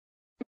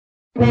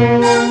Let's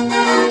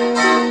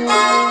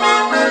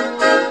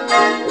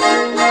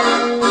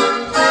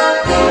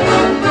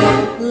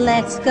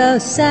go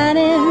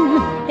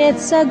sunning,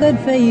 it's so good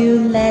for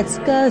you. Let's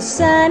go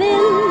sunning,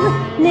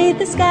 neath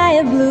the sky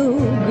of blue.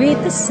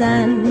 Greet the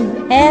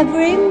sun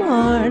every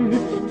morn.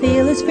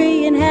 Feel as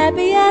free and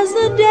happy as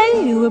the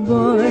day you were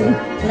born.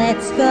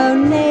 Let's go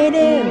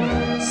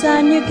native,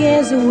 sun your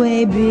cares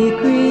away. Be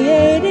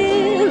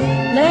creative,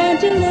 learn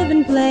to live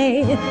and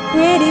play.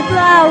 Pretty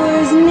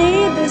flowers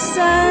need the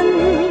sun.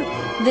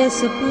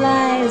 This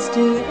applies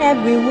to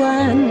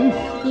everyone.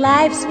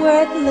 Life's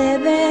worth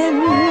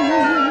living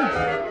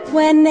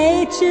when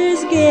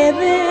nature's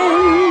giving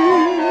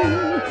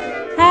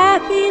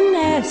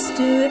happiness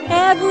to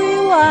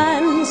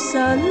everyone. So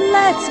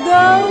let's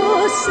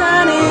go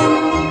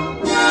sunning.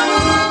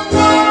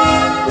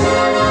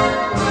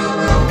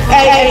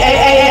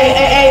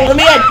 Hey, let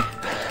me in!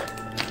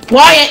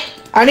 Wyatt,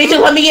 I need to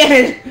let me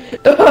in!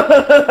 Let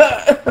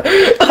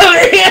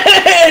me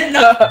in!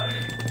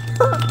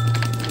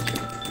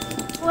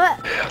 What?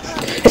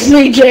 It's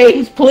me,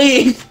 James,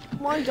 please!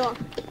 Mondo.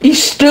 You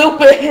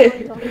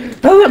stupid!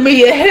 Don't let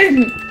me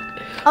in!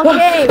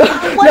 Okay.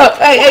 No,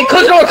 hey,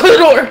 close the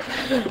door,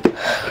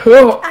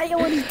 I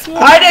already did.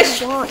 I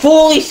just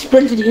fully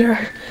sprinted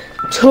here.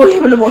 2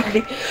 a.m. in the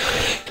morning.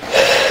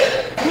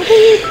 What are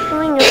you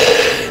doing?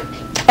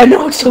 I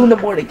know it's 2 in the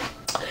morning,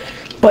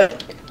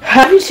 but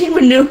have you seen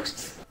the news?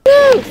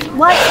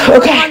 What's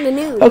on the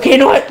news? Okay, you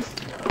know what?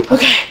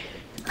 Okay.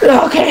 What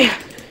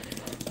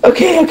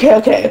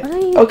are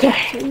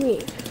you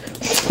doing?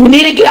 We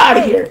need to get out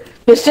of here.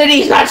 The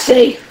city's not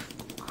safe.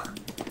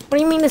 What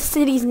do you mean the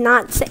city's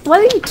not safe? What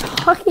are you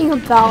talking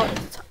about?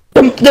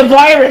 The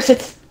virus,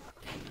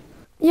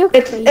 You're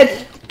crazy.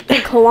 it's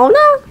Corona?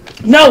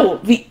 no,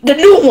 the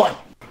new one.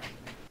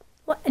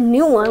 What, a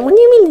new one? What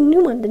do you mean the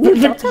new one? The new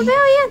Delta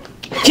variant?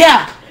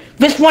 Yeah,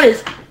 this one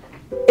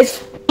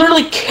it's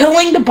literally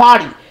killing the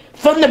body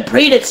from the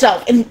brain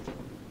itself. And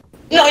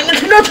no,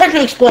 there's no time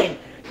to explain.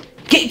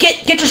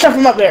 Get your stuff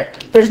from up there.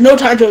 There's no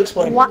time to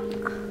explain. What?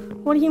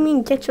 What do you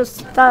mean get your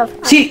stuff?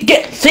 See,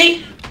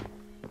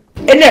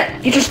 in there.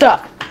 Get your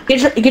stuff.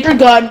 Get your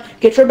gun.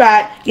 Get your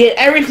bat. Get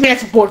everything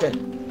that's important.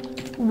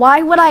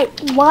 Why would I?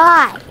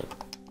 Why?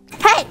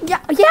 Hey,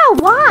 yeah,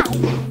 why?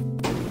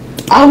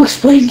 I'll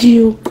explain to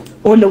you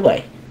on the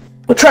way.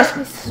 But trust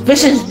me,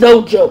 this is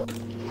no joke.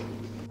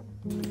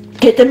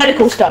 Get the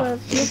medical stuff.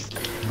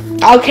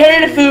 I'll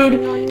carry the food,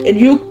 and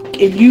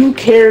you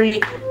carry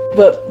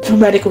the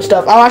medical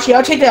stuff. I'll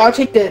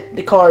take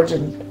the cards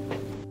and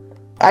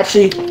I'm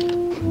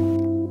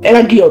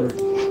deodorant.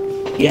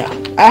 Yeah,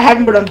 I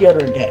haven't put on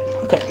deodorant yet.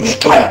 Okay.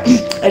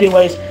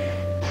 Anyways.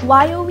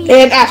 Why are we?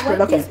 And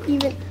aspirin. Okay.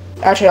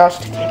 Actually, I'll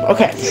just take it.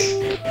 Okay.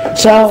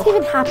 So. What's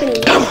even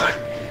happening? Come on.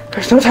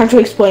 There's no time to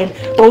explain,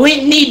 but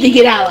we need to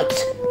get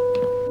Alex.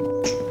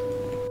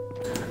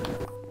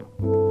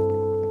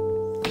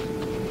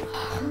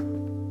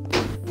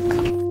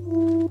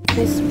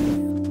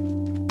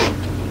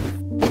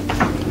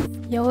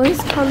 You're always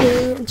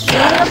coming and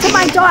showing up to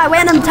my door at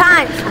random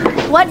times.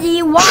 What do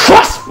you want?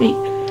 Trust me,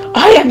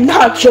 I am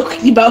not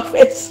joking about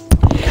this.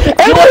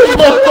 You always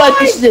look like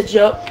this is a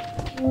joke.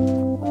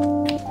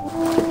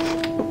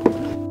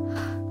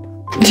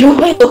 You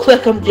might look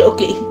like I'm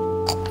joking.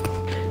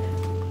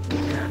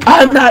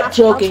 I'm not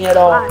joking at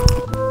all.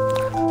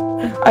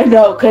 I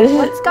know, cause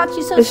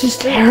this is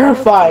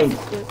terrifying.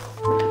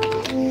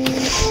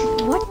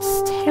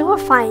 What's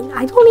terrifying?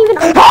 I don't even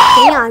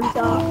understand.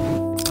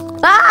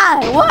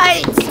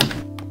 What?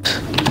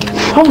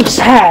 What was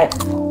that? I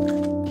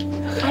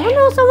don't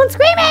know. Someone's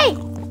screaming.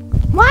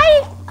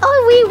 Why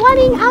are we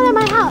running out of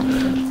my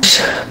house?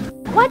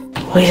 What?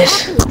 Wait,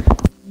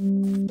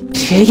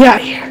 get out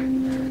of here.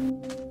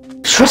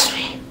 Trust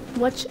me.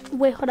 Wait,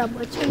 hold up.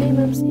 What's your name,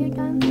 MC,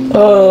 again?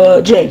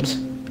 James.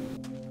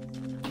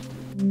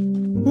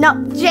 No,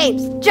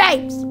 James.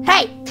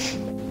 Hey,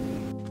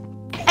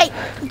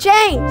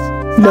 James.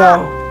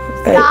 No.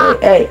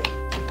 Stop. Hey.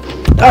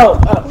 Oh.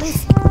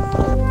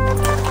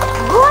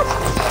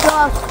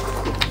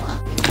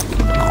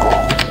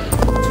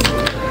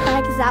 What the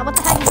heck is that? What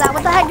the heck is that?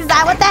 What the heck is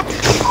that? What the?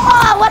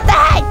 Oh, what the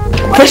heck?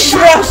 This is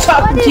what I was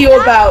talking to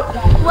you about.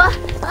 What?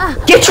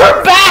 Get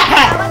your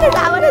bat! What is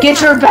that? What is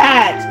Get your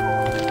bat!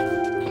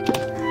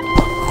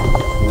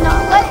 No,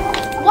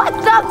 what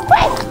the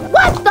frick?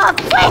 What the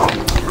frick?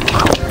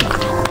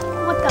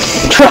 What the?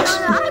 Trust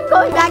me. I'm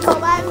going back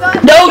home.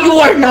 No, you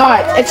are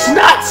not. It's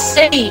not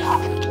safe.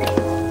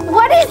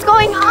 What is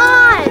going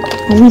on?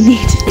 We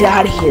need to get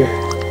out of here.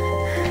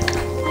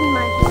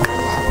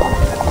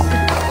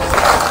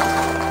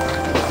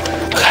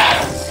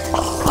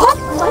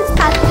 What's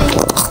happening?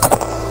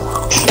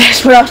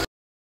 That's what I was.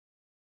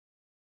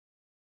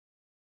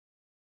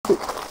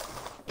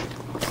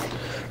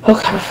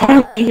 Okay, we're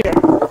finally here.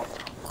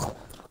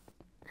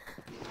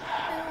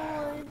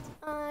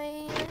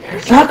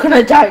 You're not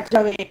gonna die,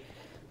 dummy.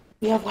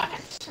 We have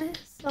weapons. There's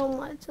so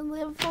much to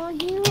live for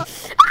you.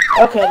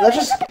 Okay, let's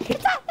just.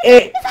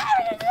 Hey.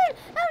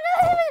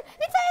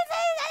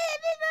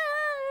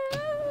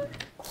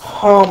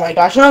 Oh my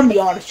gosh, I'm gonna be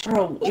honest. You're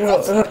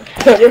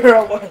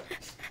a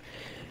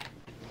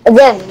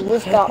Again, we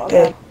stop.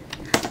 Okay.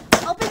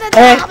 Open the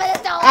door. Hey, Open the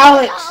door.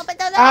 Alex, Open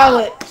the door.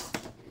 Alex.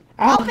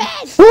 Open.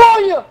 Who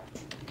are you?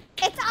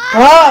 It's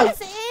Oh, us.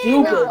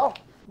 stupid. Oh,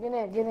 get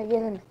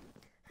in.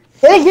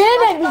 Hey,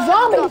 get in! The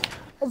zombies!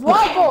 It's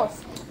wild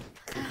ghosts!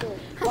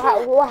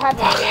 What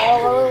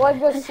happened? What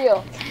goes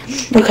steal?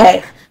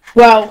 Okay.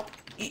 Well.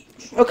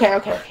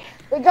 Okay.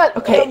 We got.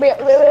 Okay.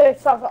 Wait,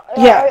 stop.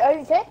 Yeah. Are you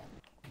okay?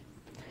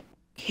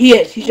 He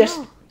is. He's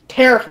just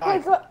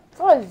terrified.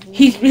 What is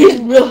He's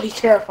really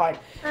terrified.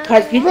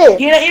 Cause you know.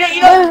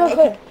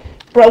 Okay.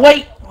 Bro,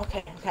 wait.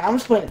 Okay. I'm gonna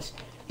explain this.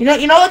 You know,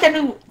 like that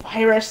new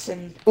virus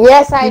and.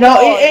 Yes, I know.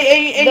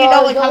 And you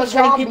know, like how it's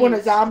turning people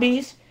into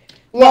zombies.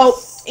 Yes.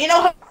 Well, you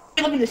know how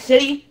we live in the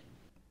city.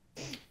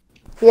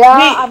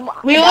 Yeah.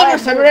 We live in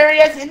suburban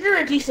areas, and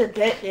they're a decent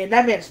bit, and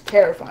that man's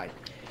terrified.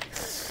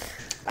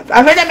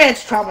 I bet that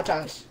man's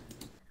traumatized.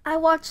 I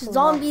watched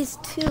Zombies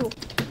 2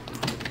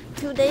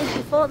 days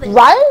before this.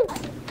 Right?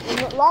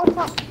 Long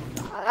time.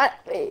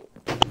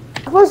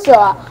 First of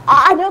all,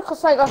 I know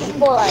because I got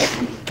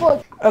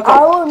spoiled. Okay. I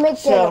will make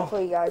So- that for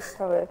you guys.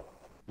 Sorry.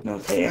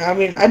 Okay, I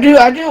mean, I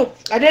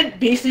did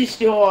basically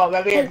steal all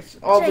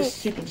this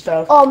stupid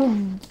stuff.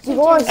 Do you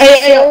want Hey,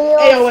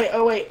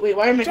 cereal? wait,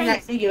 why are you making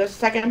that? Give us a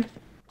second.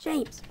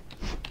 James,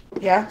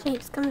 Yeah?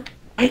 come here.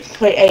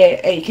 Wait,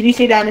 hey, can you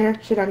sit down here?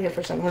 Sit down here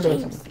for a second, we're doing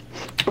James,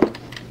 something.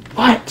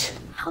 What?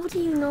 how do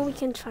you know we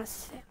can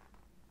trust him?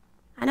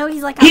 I know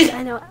he's like,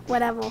 I know,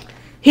 whatever.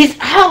 He's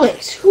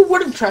Alex! Who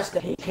wouldn't trust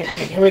him?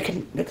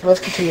 Let's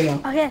continue now.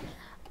 Okay.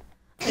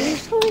 Are you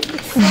sure we can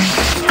trust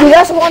him? Do you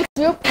guys want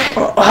soup?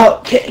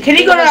 Can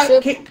you go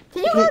down? Can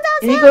you go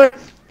Can you downstairs?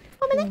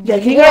 go? Yeah,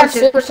 can you go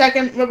downstairs for a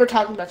second? We're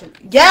talking about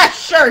something. Yeah,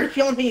 sure. It's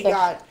the only thing you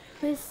got.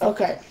 Listen,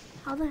 Okay.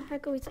 how the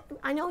heck are we?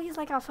 I know he's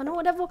like our friend or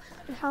whatever,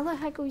 but how the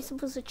heck are we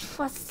supposed to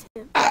trust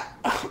him?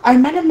 I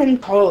met him in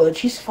college.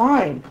 He's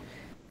fine.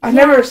 I've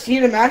never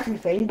seen him act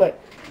anything, but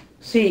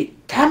see,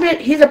 damn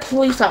it, he's a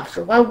police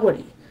officer. Why would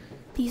he?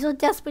 These are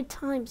desperate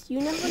times.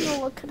 You never know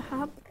what could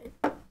happen.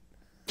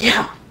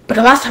 Yeah, but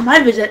the last time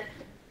I visited,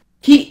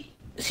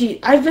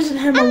 I visited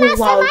him a little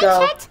while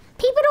ago.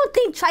 People don't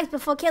think twice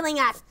before killing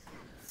us.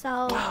 So,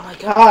 Oh my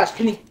gosh,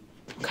 can he?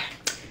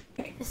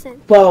 Okay.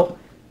 listen. Well,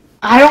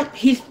 I'm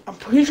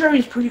pretty sure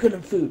he's pretty good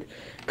in food,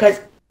 because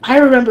I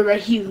remember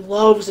that he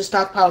loves to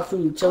stockpile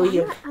food, so he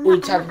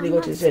avoids having to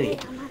go to the city.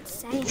 I'm not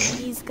saying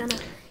he's gonna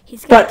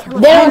But kill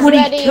us. why would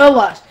he kill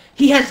us?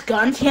 He has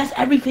guns. He has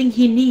everything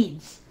he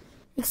needs.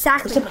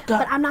 Exactly. Except a gun.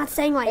 But I'm not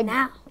saying right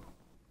now.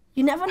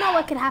 You never know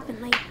what could happen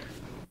later.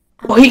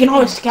 Well, he can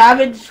always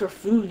scavenge for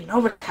food. You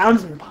know, the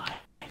town's nearby.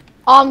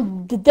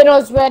 The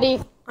dinner's ready.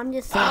 I'm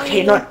just saying.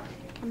 Okay, no.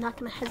 I'm not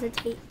gonna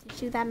hesitate to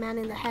shoot that man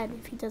in the head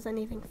if he does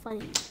anything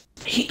funny.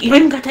 You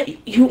even got that.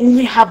 You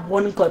only have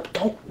one clip.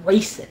 Don't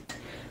waste it.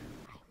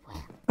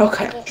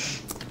 Okay.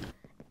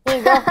 Here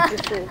you go. Your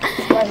food.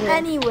 It's right here.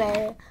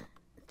 Anyway,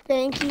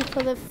 thank you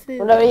for the food.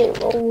 What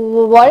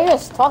are you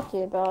guys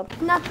talking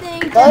about? Nothing.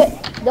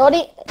 The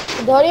only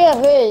I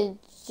heard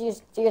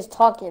you guys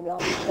talking about.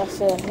 That's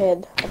it. I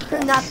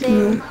heard.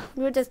 Nothing.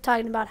 We were just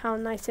talking about how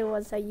nice it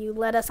was that you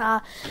let us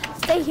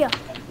stay here.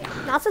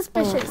 Not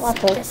suspicious.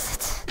 okay.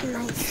 Just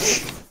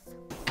nice.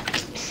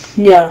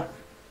 Yeah.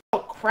 Oh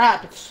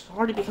crap! It's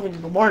already becoming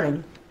the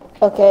morning.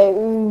 Okay.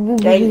 We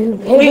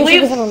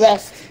should get some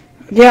rest.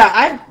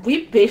 Yeah,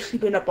 we've basically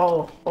been up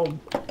all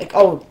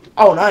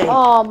night.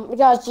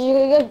 Guys,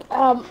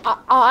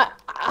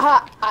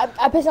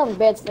 I put some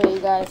beds for you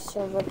guys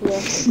over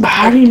here. But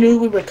how do you know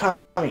we were coming?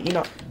 You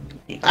know.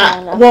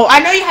 know. Well, I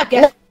know you have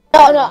guests.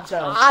 No.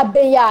 So.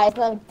 It's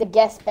like the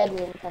guest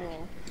bedroom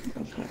coming.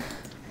 Okay.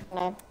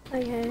 No.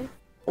 Okay.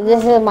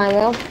 This is my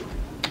room.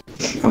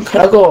 Okay,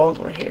 I'll go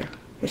over here.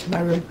 This is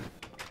my room.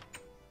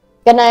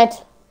 Good night.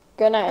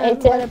 Good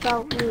night. What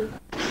about me?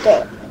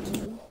 Okay.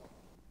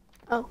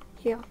 Oh,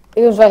 here.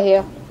 It was right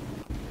here.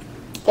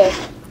 Okay.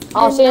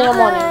 I'll see you in the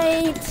morning.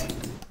 Night.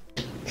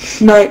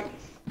 Night.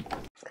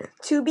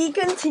 To be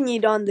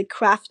continued on The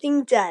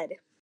Crafting Dead.